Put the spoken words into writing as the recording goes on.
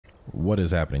What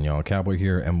is happening, y'all? Cowboy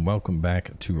here, and welcome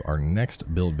back to our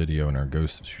next build video in our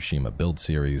Ghost of Tsushima build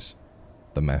series,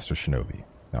 the Master Shinobi.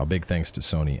 Now, big thanks to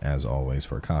Sony, as always,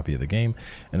 for a copy of the game,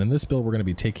 and in this build we're going to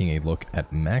be taking a look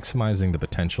at maximizing the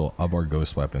potential of our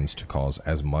ghost weapons to cause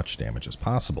as much damage as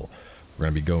possible. We're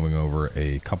going to be going over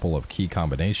a couple of key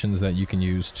combinations that you can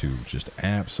use to just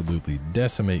absolutely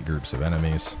decimate groups of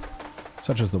enemies,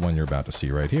 such as the one you're about to see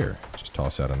right here. Just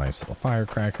toss out a nice little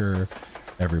firecracker.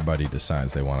 Everybody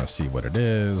decides they want to see what it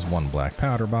is. One black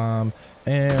powder bomb,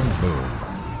 and boom.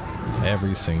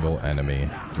 Every single enemy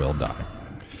will die.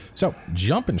 So,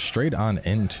 jumping straight on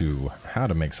into how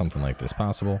to make something like this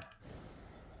possible.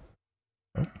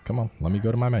 Oh, come on, let me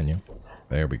go to my menu.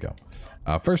 There we go.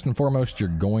 First and foremost, you're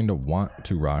going to want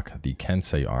to rock the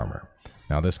Kensei armor.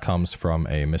 Now, this comes from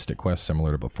a Mystic quest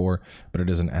similar to before, but it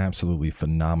is an absolutely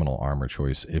phenomenal armor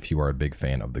choice if you are a big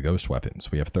fan of the ghost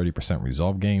weapons. We have 30%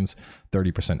 resolve gains,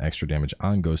 30% extra damage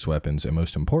on ghost weapons, and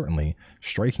most importantly,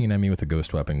 striking an enemy with a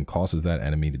ghost weapon causes that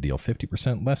enemy to deal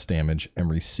 50% less damage and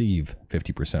receive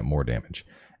 50% more damage.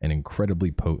 An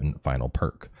incredibly potent final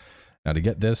perk. Now, to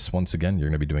get this, once again, you're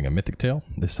going to be doing a mythic tail.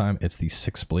 This time, it's the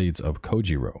 6 Blades of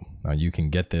Kojiro. Now, you can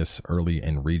get this early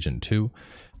in Region 2.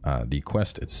 The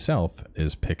quest itself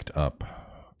is picked up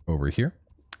over here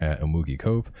at Umugi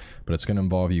Cove, but it's going to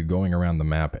involve you going around the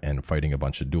map and fighting a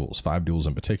bunch of duels. 5 duels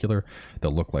in particular that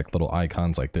look like little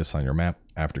icons like this on your map.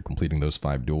 After completing those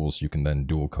 5 duels, you can then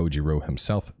duel Kojiro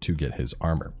himself to get his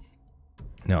armor.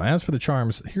 Now, as for the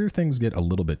charms, here things get a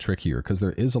little bit trickier because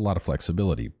there is a lot of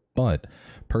flexibility, but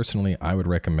personally, I would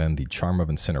recommend the Charm of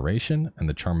Incineration and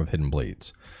the Charm of Hidden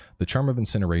Blades. The Charm of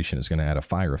Incineration is going to add a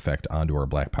fire effect onto our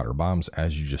black powder bombs,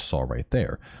 as you just saw right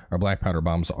there. Our black powder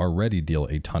bombs already deal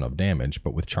a ton of damage,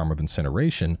 but with Charm of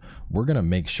Incineration, we're going to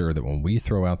make sure that when we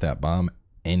throw out that bomb,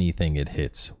 anything it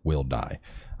hits will die.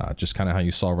 Just kind of how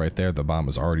you saw right there, the bomb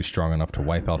is already strong enough to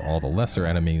wipe out all the lesser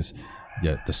enemies.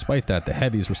 Yet, despite that, the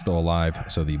heavies were still alive,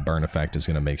 so the burn effect is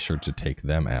going to make sure to take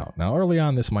them out. Now, early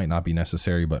on, this might not be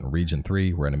necessary, but in Region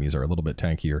 3, where enemies are a little bit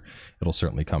tankier, it'll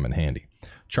certainly come in handy.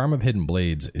 Charm of Hidden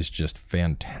Blades is just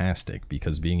fantastic,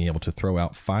 because being able to throw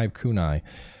out 5 kunai,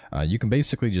 you can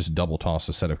basically just double toss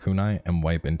a set of kunai and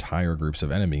wipe entire groups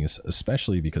of enemies,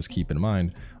 especially because, keep in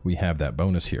mind, we have that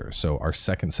bonus here. So our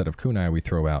second set of kunai we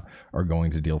throw out are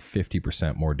going to deal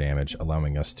 50% more damage,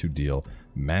 allowing us to deal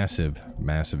massive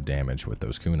damage with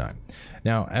those kunai.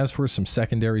 Now, as for some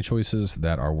secondary choices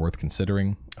that are worth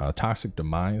considering, Toxic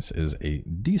Demise is a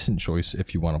decent choice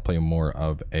if you want to play more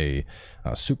of a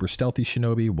super stealthy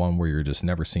shinobi, one where you're just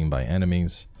never seen by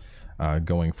enemies.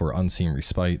 Going for Unseen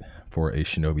Respite for a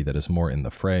shinobi that is more in the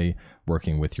fray,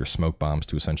 working with your smoke bombs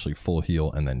to essentially full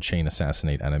heal and then chain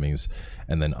assassinate enemies.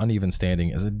 And then Uneven Standing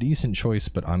is a decent choice,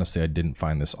 but honestly I didn't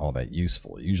find this all that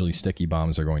useful. Usually sticky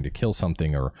bombs are going to kill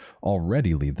something or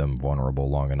already leave them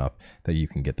vulnerable long enough that you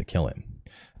can get the kill in.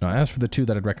 Now, as for the 2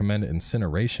 that I'd recommend,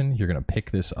 Incineration, you're going to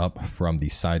pick this up from the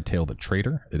side tail, the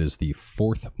Traitor. It is the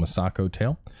 4th Masako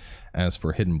tail. As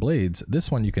for Hidden Blades,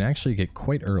 this one you can actually get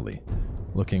quite early.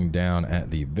 Looking down at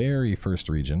the very first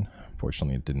region,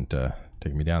 fortunately it didn't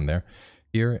take me down there.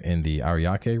 Here in the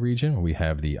Ariake region, we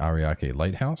have the Ariake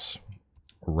Lighthouse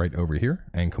right over here,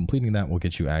 and completing that will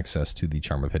get you access to the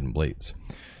Charm of Hidden Blades.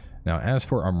 Now, as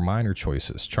for our minor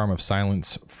choices, Charm of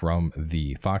Silence from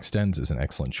the Fox Dens is an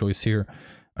excellent choice here.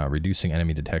 Reducing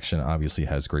enemy detection obviously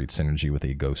has great synergy with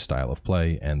a ghost style of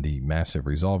play, and the massive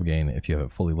resolve gain, if you have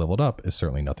it fully leveled up, is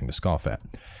certainly nothing to scoff at.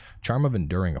 Charm of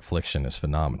Enduring Affliction is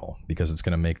phenomenal because it's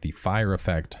going to make the fire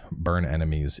effect burn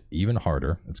enemies even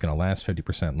harder. It's going to last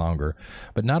 50% longer,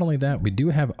 but not only that, we do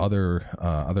have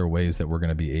other ways that we're going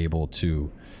to be able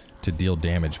to deal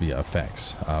damage via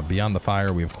effects. Beyond the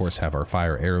fire, we of course have our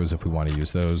fire arrows if we want to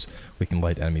use those. We can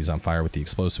light enemies on fire with the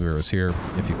explosive arrows here.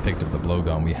 If you've picked up the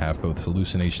blowgun, we have both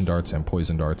hallucination darts and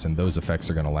poison darts, and those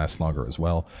effects are going to last longer as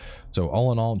well. So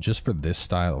all in all, just for this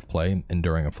style of play,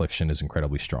 Enduring Affliction is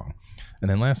incredibly strong. And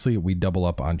then lastly, we double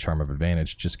up on Charm of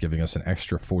Advantage, just giving us an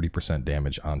extra 40%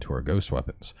 damage onto our ghost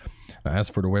weapons. Now, as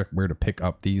for where to pick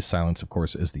up these, Silence, of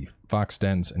course, is the Fox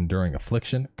Den's Enduring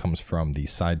Affliction, comes from the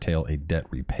side tail, A Debt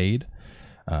Repaid.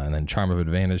 And then Charm of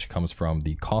Advantage comes from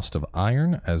the Cost of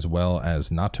Iron, as well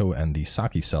as Nato and the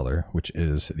Saki Cellar, which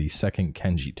is the second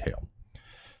Kenji tail.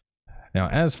 Now,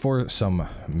 as for some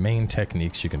main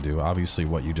techniques you can do, obviously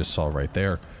what you just saw right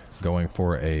there, going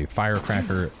for a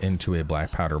firecracker into a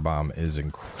black powder bomb is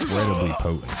incredibly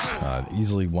potent.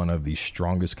 Easily one of the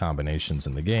strongest combinations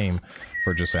in the game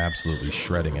for just absolutely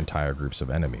shredding entire groups of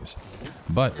enemies.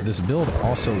 But this build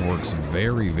also works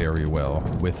very well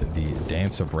with the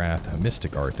Dance of Wrath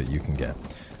mystic art that you can get.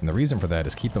 And the reason for that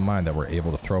is keep in mind that we're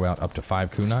able to throw out up to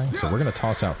 5 kunai, so we're going to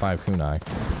toss out 5 kunai.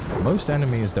 Most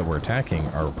enemies that we're attacking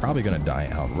are probably going to die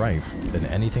outright, and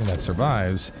anything that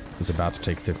survives is about to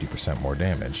take 50% more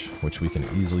damage, which we can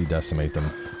easily decimate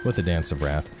them with the Dance of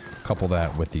Wrath. Couple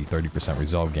that with the 30%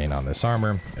 resolve gain on this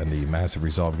armor and the massive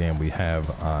resolve gain we have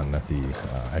on the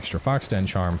extra Fox Den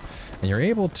charm, and you're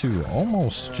able to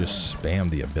almost just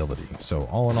spam the ability. So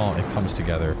all in all, it comes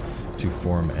together to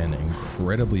form an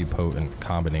incredibly potent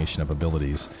combination of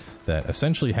abilities that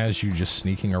essentially has you just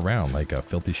sneaking around like a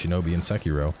filthy Shinobi in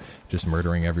Sekiro, just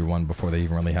murdering everyone before they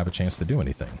even really have a chance to do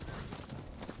anything.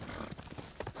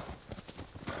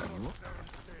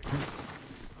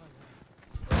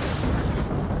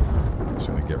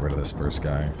 Get rid of this first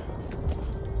guy.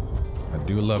 I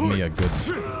do love me a good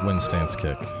wind stance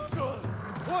kick.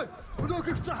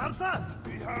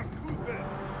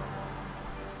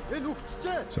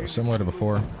 So similar to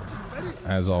before,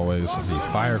 as always, the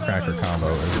firecracker combo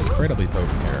is incredibly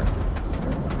potent here.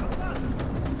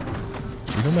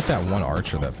 Even with that one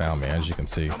archer that found me, as you can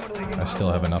see, I still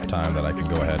have enough time that I can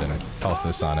go ahead and toss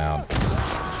this on out.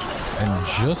 And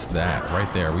just that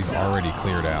right there, we've already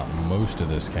cleared out most of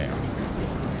this camp.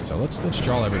 So let's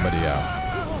draw everybody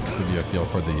out. Give you a feel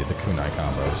for the kunai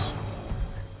combos.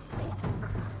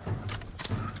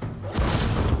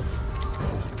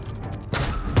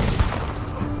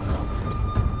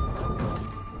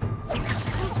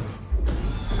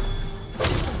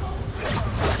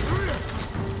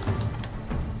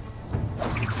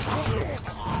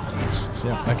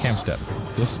 Yeah, that camp's dead.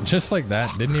 Just like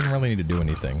that. Didn't even really need to do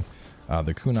anything.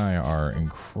 The kunai are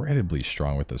incredibly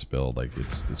strong with this build. Like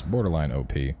it's borderline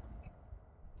OP.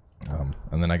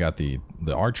 And then I got the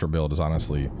archer build is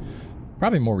honestly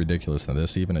probably more ridiculous than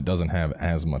this. Even it doesn't have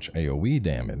as much AoE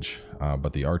damage,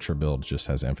 but the archer build just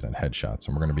has infinite headshots,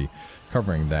 and we're going to be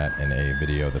covering that in a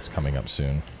video that's coming up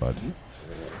soon. But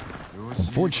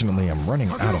unfortunately, I'm running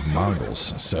out of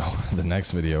Mongols, so the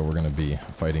next video we're going to be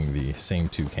fighting the same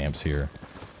 2 camps here.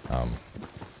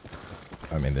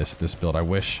 I mean, this build, I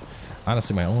wish.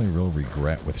 Honestly, my only real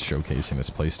regret with showcasing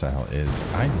this playstyle is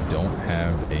I don't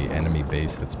have an enemy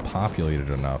base that's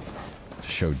populated enough to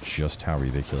show just how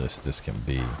ridiculous this can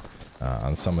be.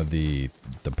 On some of the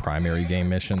primary game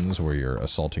missions where you're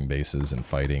assaulting bases and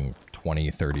fighting 20,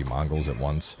 30 Mongols at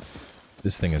once,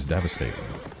 this thing is devastating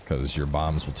because your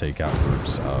bombs will take out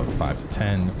groups of 5 to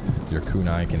 10. Your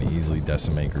kunai can easily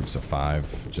decimate groups of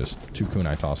 5. Just 2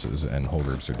 kunai tosses and whole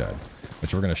groups are dead.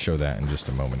 Which we're going to show that in just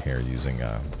a moment here using,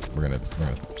 we're going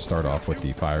to start off with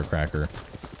the firecracker,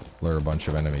 lure a bunch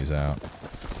of enemies out.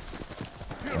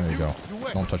 There you go.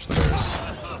 Don't touch the bears.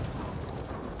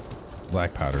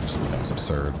 Black powder just becomes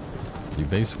absurd. You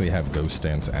basically have ghost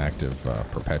stance active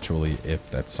perpetually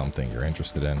if that's something you're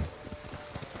interested in.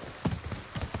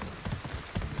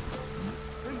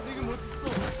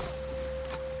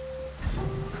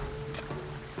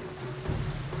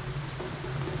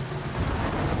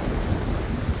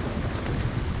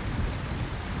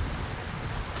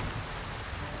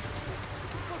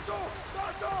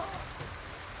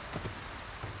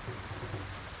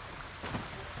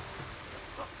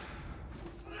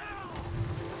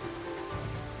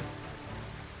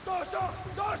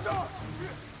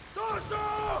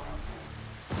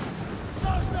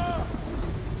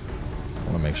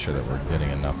 I want to make sure that we're getting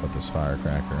enough with this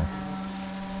firecracker.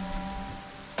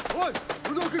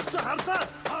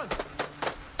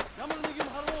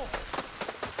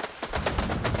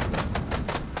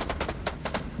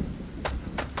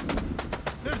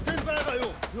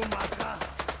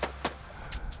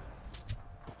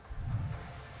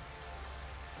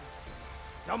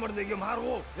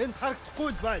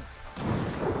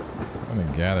 I'm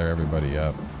gonna gather everybody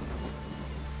up.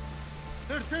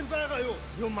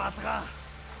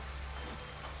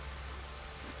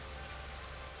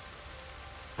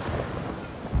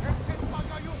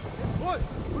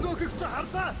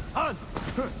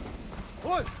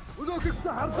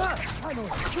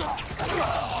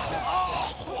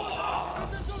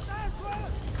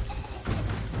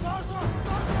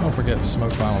 Don't forget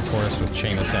Smoke Bomb, of course, with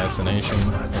Chain Assassination.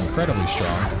 Incredibly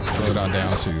strong. Throw it on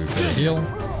down to get a heal.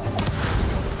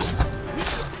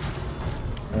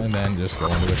 And then just go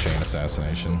into a Chain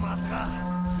Assassination.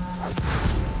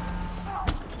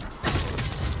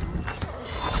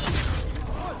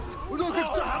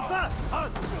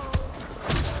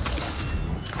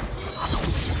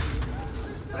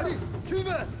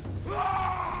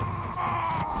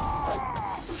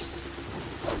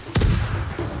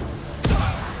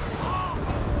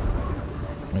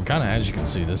 I mean, kind of as you can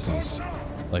see, this is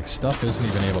like stuff isn't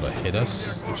even able to hit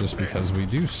us just because we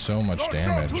do so much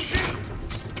damage.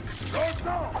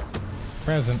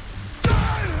 Present.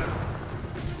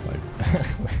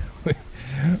 Like,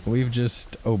 we've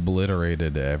just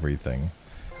obliterated everything.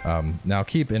 Now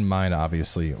keep in mind,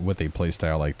 obviously, with a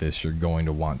playstyle like this, you're going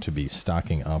to want to be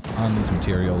stocking up on these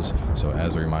materials. So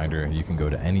as a reminder, you can go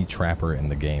to any trapper in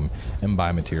the game and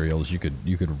buy materials. You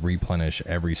could replenish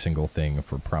every single thing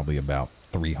for probably about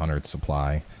 300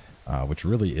 supply, which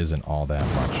really isn't all that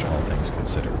much, all things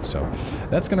considered. So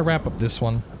that's going to wrap up this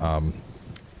one.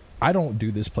 I don't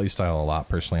do this playstyle a lot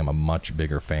personally. I'm a much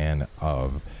bigger fan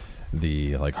of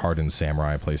the like hardened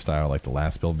samurai playstyle like the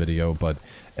last build video, but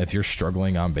if you're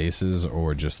struggling on bases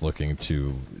or just looking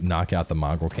to knock out the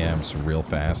Mongol camps real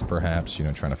fast, perhaps, you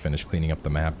know, trying to finish cleaning up the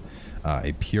map,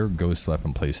 a pure ghost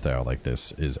weapon playstyle like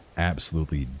this is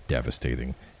absolutely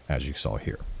devastating, as you saw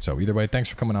here. So either way, thanks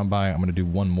for coming on by. I'm going to do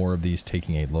one more of these,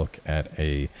 taking a look at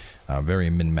a very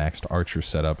min-maxed archer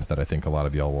setup that I think a lot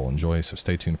of y'all will enjoy, so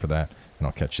stay tuned for that, and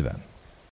I'll catch you then.